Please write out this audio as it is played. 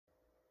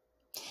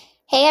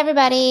Hey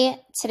everybody,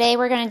 today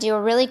we're going to do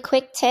a really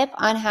quick tip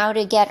on how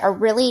to get a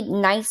really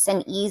nice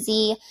and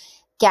easy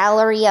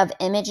gallery of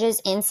images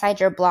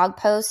inside your blog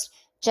post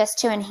just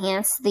to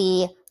enhance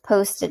the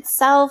post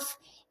itself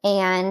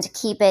and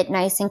keep it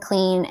nice and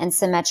clean and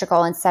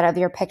symmetrical instead of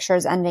your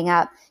pictures ending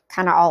up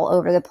kind of all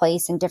over the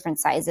place in different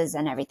sizes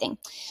and everything.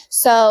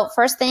 So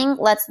first thing,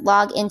 let's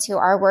log into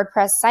our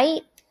WordPress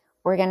site.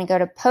 We're going to go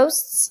to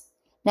posts.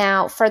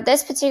 Now for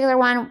this particular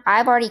one,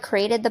 I've already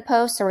created the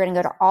post, so we're going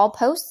to go to all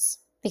posts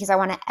because I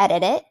want to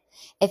edit it.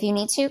 If you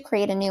need to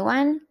create a new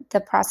one, the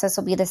process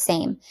will be the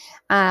same.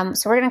 So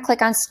we're going to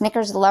click on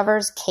Snickers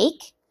Lovers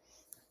Cake,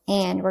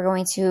 and we're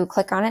going to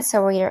click on it.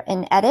 So we're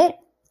in edit,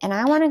 and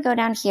I want to go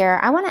down here.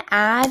 I want to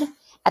add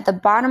at the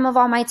bottom of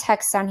all my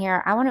text down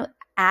here, I want to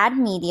add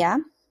media.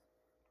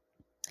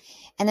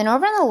 And then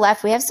over on the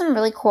left, we have some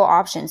really cool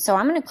options. So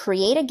I'm going to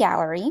create a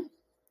gallery.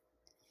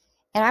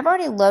 And I've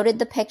already loaded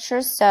the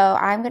pictures, so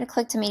I'm going to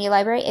click to Media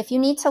Library. If you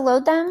need to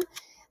load them,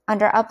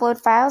 under Upload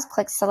Files,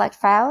 click Select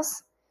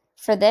Files.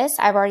 For this,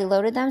 I've already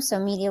loaded them, so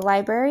Media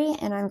Library,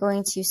 and I'm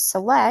going to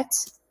select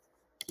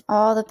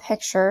all the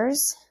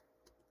pictures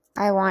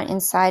I want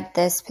inside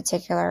this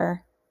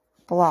particular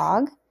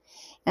blog.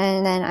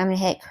 And then I'm going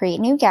to hit Create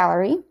New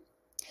Gallery,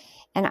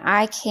 and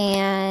I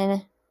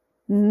can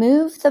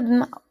move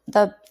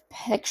the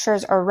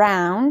pictures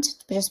around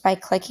just by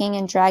clicking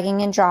and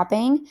dragging and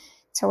dropping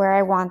to where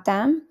I want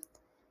them,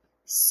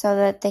 so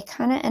that they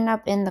kind of end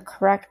up in the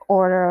correct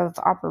order of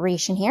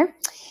operation here.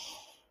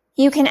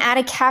 You can add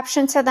a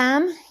caption to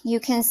them. You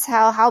can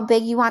tell how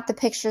big you want the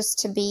pictures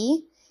to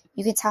be.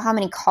 You can tell how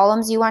many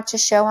columns you want to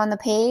show on the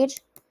page.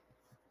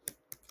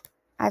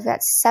 I've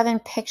got 7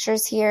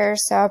 pictures here,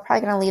 so I'm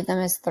probably going to leave them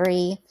as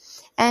 3.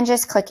 And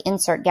just click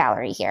Insert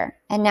Gallery here.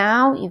 And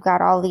now you've got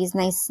all these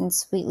nice and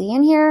sweetly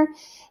in here.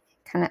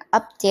 Kind of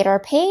update our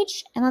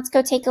page, and let's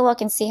go take a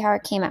look and see how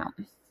it came out.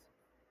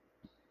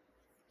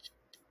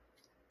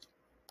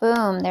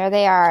 Boom, there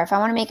they are. If I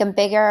want to make them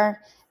bigger,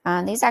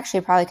 these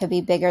actually probably could be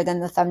bigger than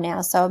the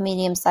thumbnail, so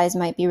medium size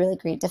might be really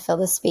great to fill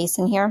the space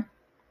in here.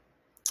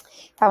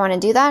 If I want to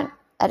do that,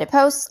 edit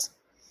post,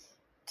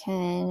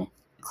 can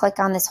click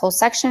on this whole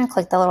section,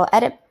 click the little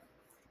edit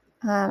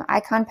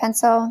icon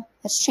pencil.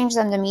 Let's change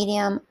them to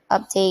medium,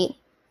 update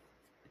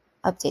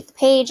the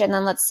page, and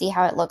then let's see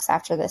how it looks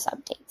after this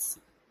updates.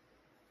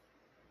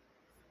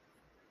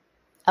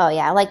 Oh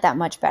yeah, I like that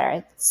much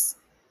better.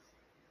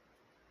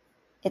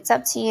 It's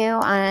up to you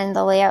on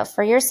the layout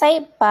for your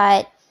site,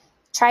 but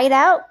try it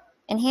out,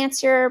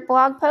 enhance your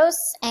blog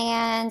posts,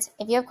 and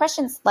if you have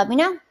questions, let me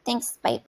know. Thanks, bye.